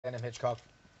Adam Hitchcock.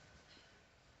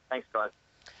 Thanks, guys.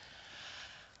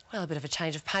 Well, a bit of a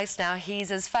change of pace now.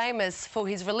 He's as famous for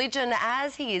his religion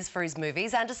as he is for his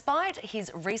movies, and despite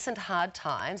his recent hard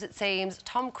times, it seems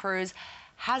Tom Cruise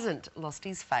hasn't lost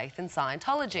his faith in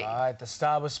Scientology. Right, the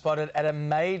star was spotted at a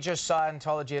major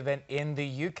Scientology event in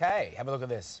the UK. Have a look at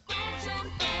this.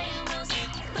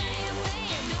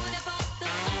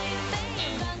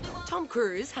 Tom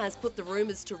Cruise has put the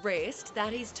rumours to rest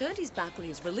that he's turned his back on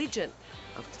his religion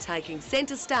after taking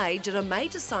centre stage at a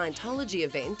major Scientology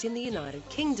event in the United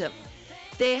Kingdom.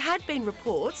 There had been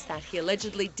reports that he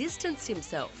allegedly distanced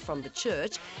himself from the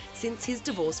church since his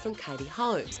divorce from Katie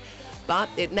Holmes, but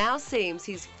it now seems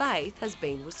his faith has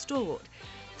been restored.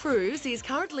 Cruise is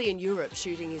currently in Europe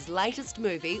shooting his latest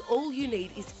movie, All You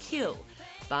Need Is Kill,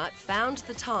 but found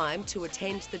the time to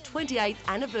attend the 28th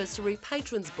anniversary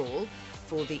Patrons Ball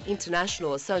for the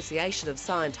International Association of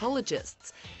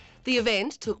Scientologists. The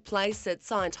event took place at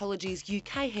Scientology's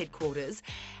UK headquarters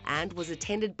and was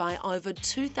attended by over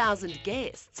 2,000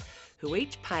 guests, who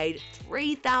each paid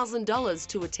 $3,000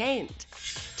 to attend.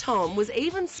 Tom was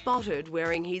even spotted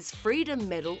wearing his Freedom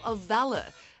Medal of Valour,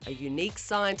 a unique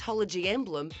Scientology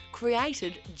emblem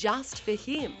created just for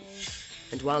him.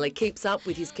 And while he keeps up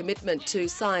with his commitment to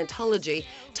Scientology,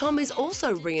 Tom is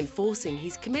also reinforcing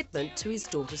his commitment to his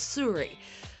daughter Suri.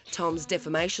 Tom's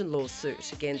defamation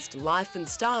lawsuit against Life and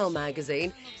Style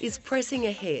magazine is pressing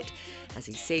ahead as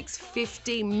he seeks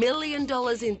 $50 million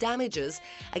in damages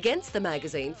against the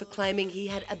magazine for claiming he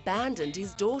had abandoned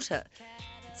his daughter.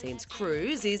 It seems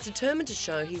Cruise is determined to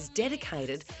show he's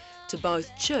dedicated to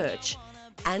both church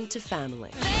and to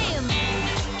family.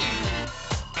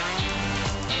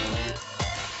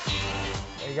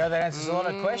 There you go, that answers a lot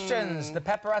of questions. The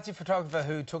paparazzi photographer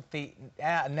who took the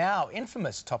now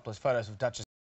infamous topless photos of Duchess